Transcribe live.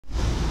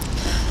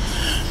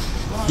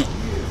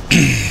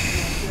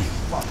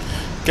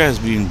guy's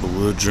being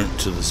belligerent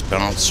to this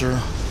bouncer,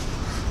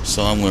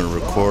 so I'm going to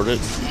record it.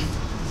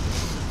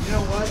 You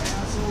know what,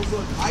 assholes?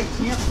 Look, I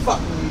can't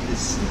fucking leave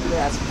this stupid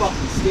ass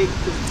fucking state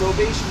because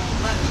probation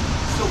won't let me.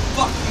 So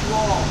fuck you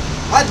all.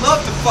 I'd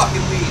love to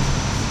fucking leave.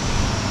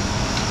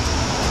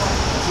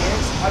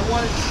 Dicks, I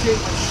wanted to take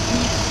my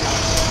students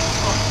out.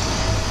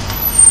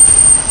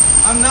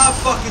 I'm not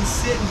fucking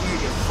sitting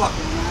here, you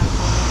fucking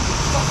asshole. You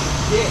fucking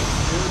dick,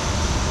 dude.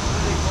 What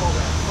do they call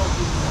that?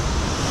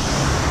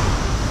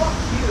 Fuck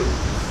you,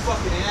 you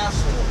fucking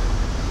asshole.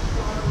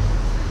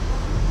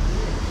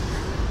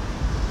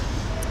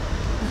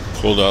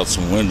 Pulled out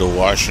some window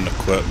washing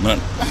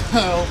equipment.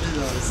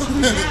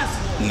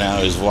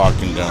 Now he's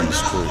walking down the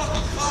street.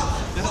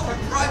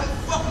 Private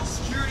fucking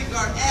security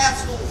guard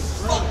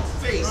assholes, fucking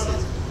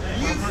faces.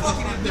 You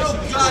fucking have no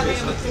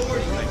goddamn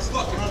authority, you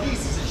fucking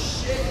pieces of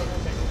shit.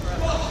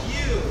 Fuck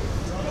you.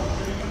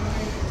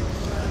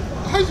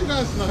 How's you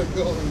guys not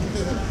going?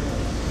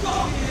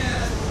 Fuck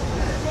yeah.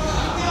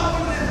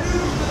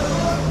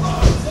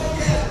 Fuck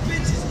ass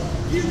bitches.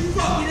 You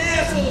fucking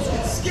assholes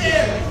get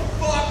scared, you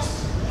fucks.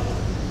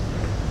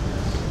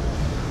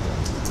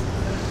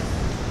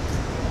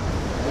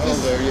 Well,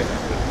 there you have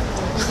it.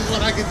 This is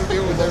what I get to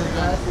deal with every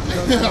night.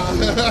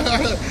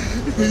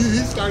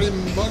 He started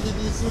bugging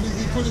me as soon as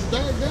he put his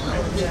bag down.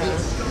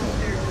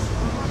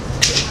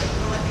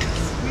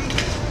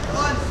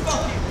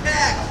 Unfucking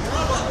packed,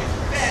 fucking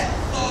fat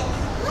fuck.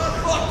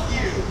 Fuck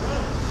you.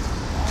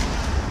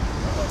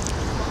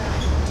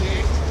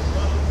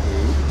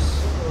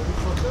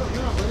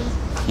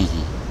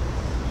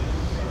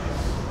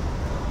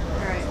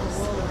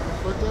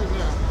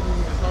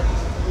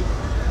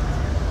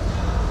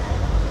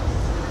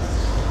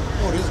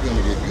 Oh, this is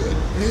gonna get good.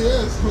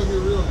 Yeah, it's gonna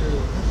get real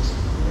good.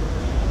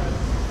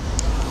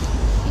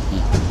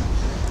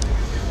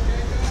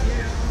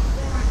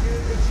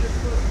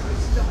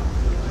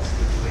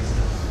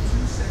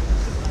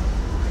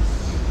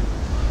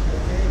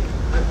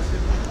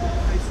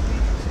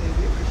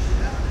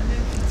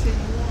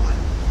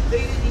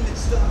 They didn't even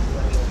stop.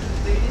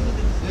 They didn't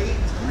even.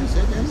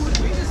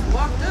 We just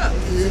walked up.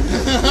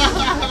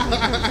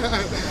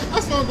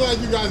 I'm so glad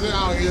you guys are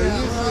out here.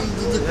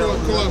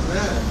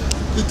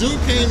 The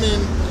dude came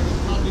in,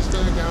 popped his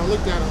bag down,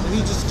 looked at him, and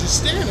he just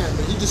stared at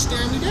me. He just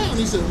stared me down.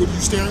 He said, "Would you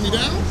staring me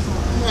down?"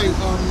 I'm like,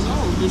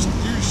 "No, you're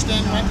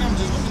standing right there. I'm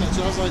just looking at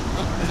you." I was like,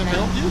 "Can I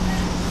help you?"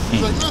 He's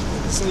like,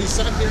 "Nothing." So he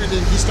sat there, and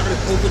then he started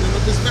opening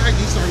up his bag.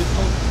 He started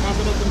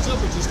popping up them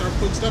zippers. He started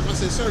putting stuff. I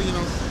said, "Sir,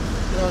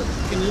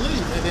 can you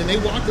leave?" And then they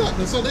walked up,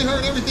 and so they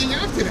heard everything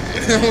after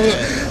that.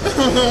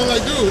 I'm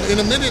like, "Dude, in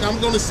a minute, I'm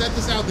going to set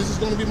this out. This is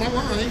going to be my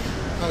line.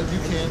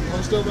 You can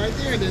post up right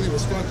there." And then it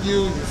was, "Fuck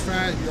you, you're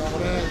fat, you all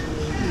that,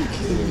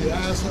 you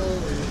asshole."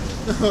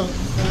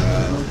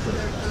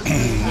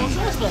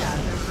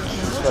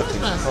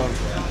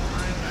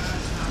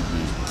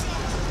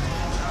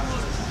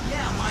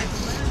 Yeah, my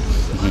plan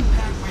was to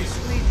unpack my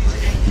sleeves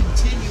and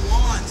continue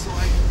on, so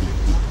I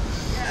could,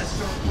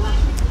 start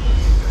working.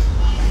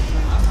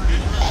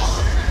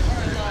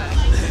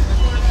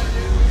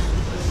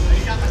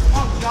 You got my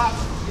punk job.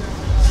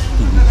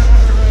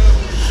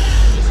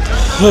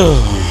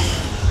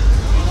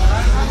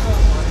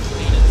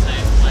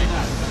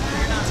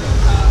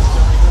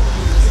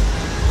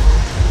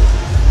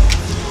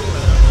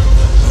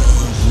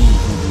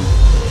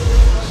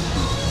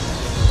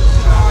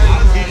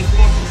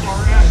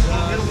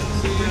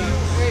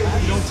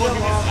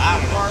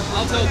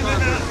 I'll tell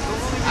Carver.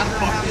 I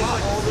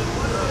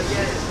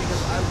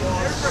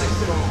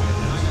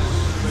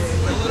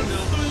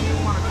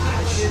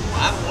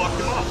fucked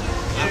him up.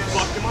 I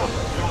fucked him up.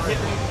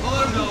 I'll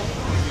let him know.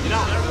 You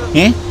know.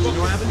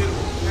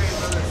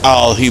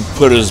 Oh, he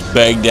put his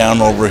bag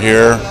down over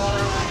here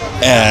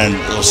and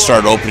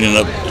started opening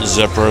up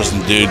zippers,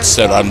 and dude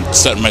said, "I'm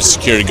setting my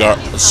security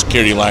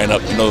line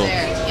up,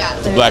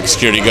 the black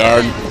security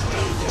guard,"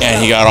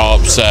 and he got all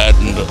upset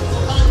and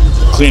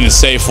cleaning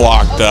safe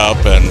locked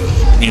up, and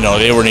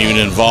they weren't even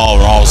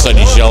involved, and all of a sudden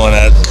he's yelling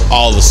at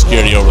all the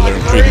security over there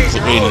and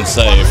cleaning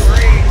safe.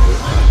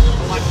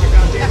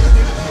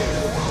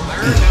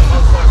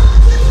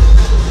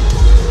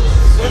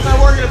 If I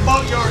work in a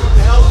boatyard, what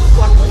the hell is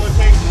fucking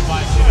location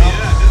device,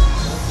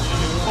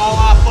 Fall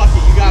off, fuck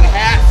it. You got a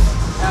hat?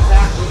 Have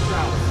that with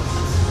trout.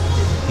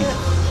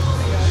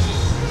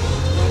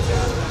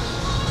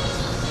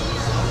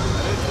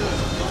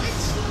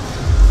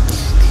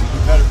 You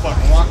better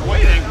fucking walk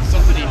away then,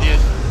 something he did.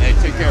 Hey,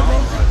 take care, bro.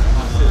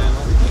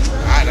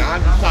 Alright, now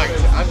I'm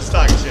just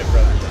talking shit,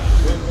 brother.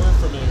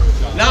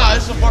 Nah,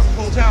 this is a fucking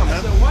cool town,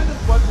 man. Why the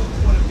fuck would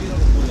you want to be able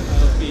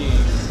to be?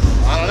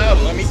 I don't know,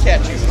 but let me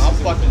catch you and I'll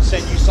fucking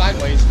send you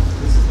sideways.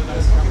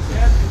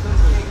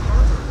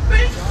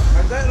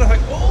 And then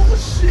like, oh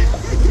shit.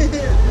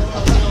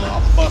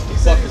 I'll fucking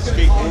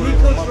skateboard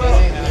over my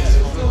fucking ass.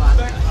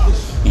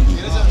 He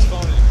doesn't have his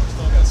phone anymore. His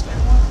phone got stolen.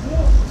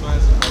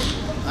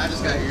 I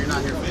just got here, you're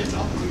not here for me.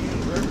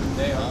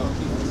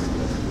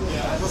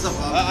 What's up,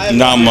 Bob?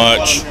 Not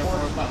much.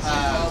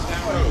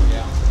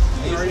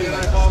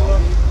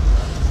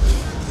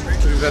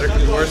 Could be better,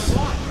 could be worse.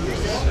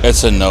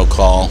 It's a no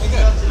call.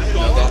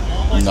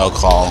 No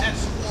call.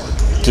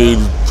 Dude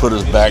put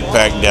his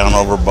backpack down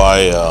over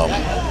by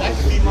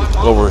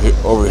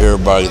over here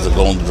by the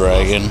Golden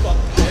Dragon,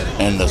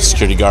 and the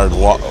security guard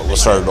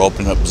started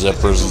opening up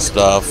zippers and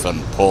stuff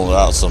and pulling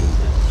out some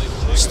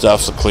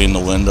stuff to clean the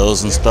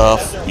windows and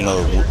stuff. You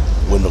know,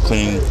 window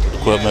cleaning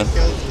equipment.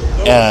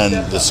 And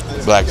this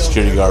black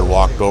security guard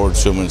walked over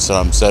to him and said,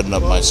 "I'm setting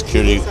up my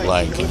security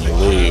line. Can you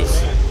leave?"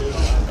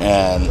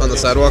 And On the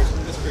sidewalk?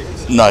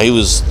 no, he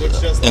was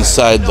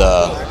inside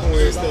the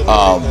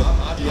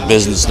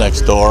business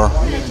next door.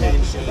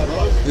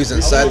 He's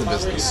inside the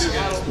business.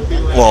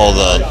 Well,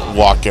 the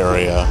walk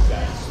area.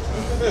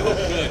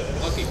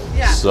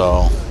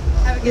 So,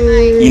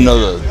 you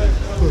know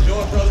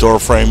the door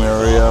frame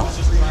area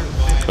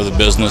for the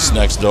business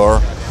next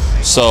door.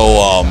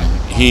 So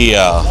he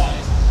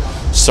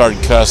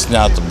started cussing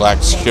out the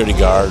black security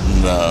guard,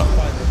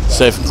 and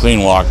Safe and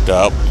Clean walked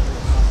up.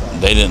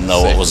 They didn't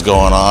know what was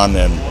going on,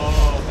 and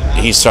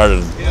he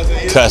started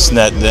cussing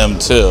at them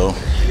too.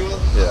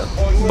 Yeah.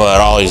 But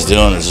all he's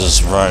doing is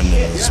just running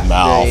in his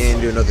mouth. Yeah, he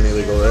ain't doing nothing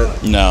illegal,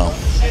 right? No.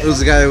 It was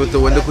the guy with the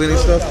window cleaning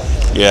stuff?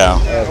 Yeah.